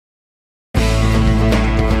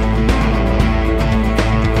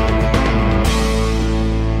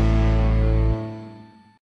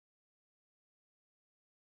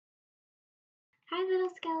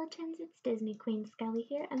Skeletons, it's Disney Queen Skelly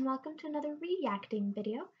here, and welcome to another reacting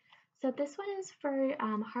video. So this one is for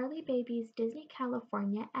Harley Baby's Disney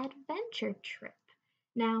California Adventure Trip.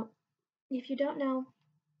 Now, if you don't know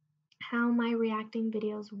how my reacting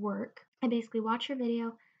videos work, I basically watch your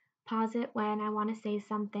video, pause it when I want to say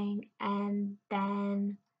something, and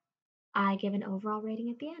then I give an overall rating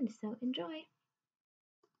at the end, so enjoy!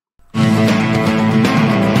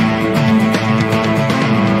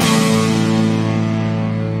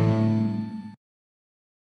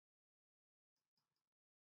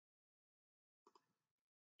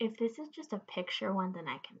 If this is just a picture one, then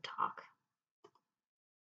I can talk.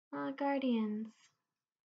 Guardians.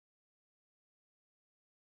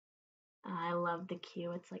 I love the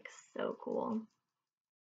queue, it's like so cool.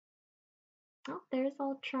 Oh, there's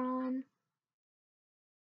Ultron.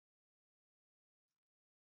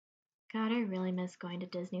 God, I really miss going to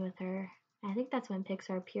Disney with her. I think that's when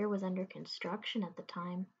Pixar Pier was under construction at the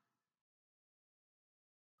time.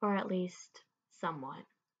 Or at least, somewhat.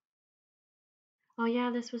 Oh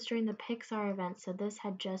yeah, this was during the Pixar event, so this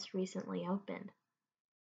had just recently opened.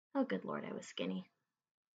 Oh good lord, I was skinny.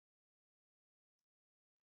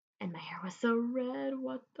 And my hair was so red,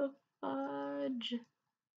 what the fudge?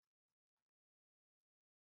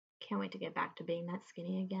 Can't wait to get back to being that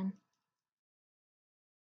skinny again.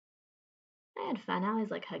 I had fun, I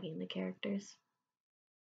always like hugging the characters.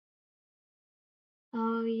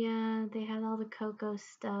 Oh yeah, they had all the Coco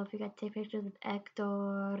stuff. We got to take pictures with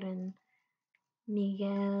Hector and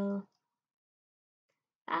Miguel.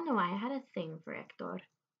 I don't know why, I had a thing for Hector.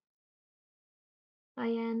 Oh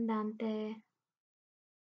yeah, and Dante.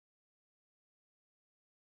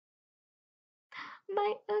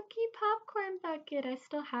 My Ookie popcorn bucket, I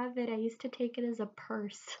still have it. I used to take it as a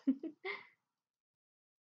purse.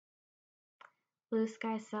 Blue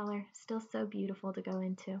Sky Cellar, still so beautiful to go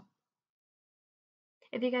into.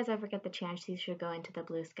 If you guys ever get the chance, you should go into the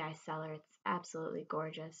Blue Sky Cellar. It's absolutely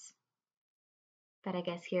gorgeous. But I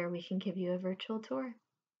guess here we can give you a virtual tour.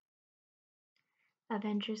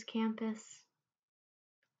 Avengers Campus.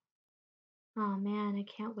 Oh man, I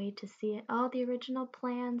can't wait to see it. All the original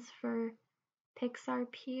plans for Pixar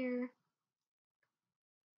Pier.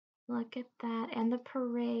 Look at that. And the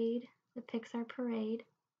parade, the Pixar parade.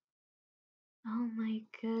 Oh my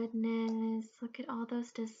goodness, look at all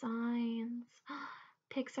those designs.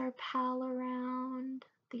 Pixar Pal Around,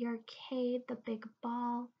 the arcade, the big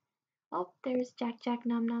ball. Oh, there's Jack Jack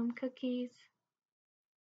Num Num cookies.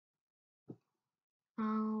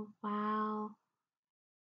 Oh, wow.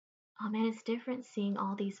 Oh man, it's different seeing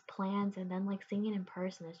all these plans and then like seeing it in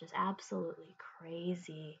person is just absolutely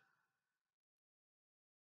crazy.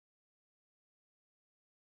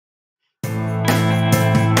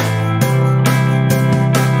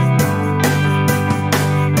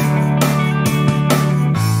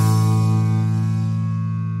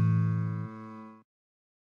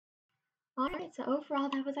 Alright, so overall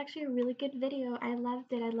that was actually a really good video. I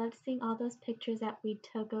loved it. I loved seeing all those pictures that we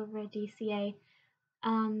took over at DCA.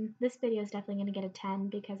 This video is definitely going to get a 10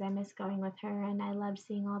 because I miss going with her and I loved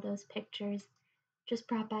seeing all those pictures. Just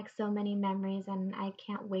brought back so many memories and I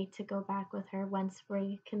can't wait to go back with her once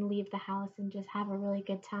we can leave the house and just have a really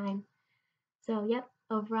good time. So yep,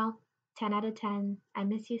 overall 10 out of 10. I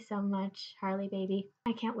miss you so much, Harley baby.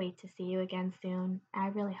 I can't wait to see you again soon. I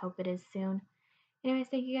really hope it is soon. Anyways,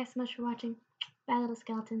 thank you guys so much for watching. Bye little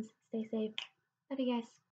skeletons. Stay safe. Love you guys.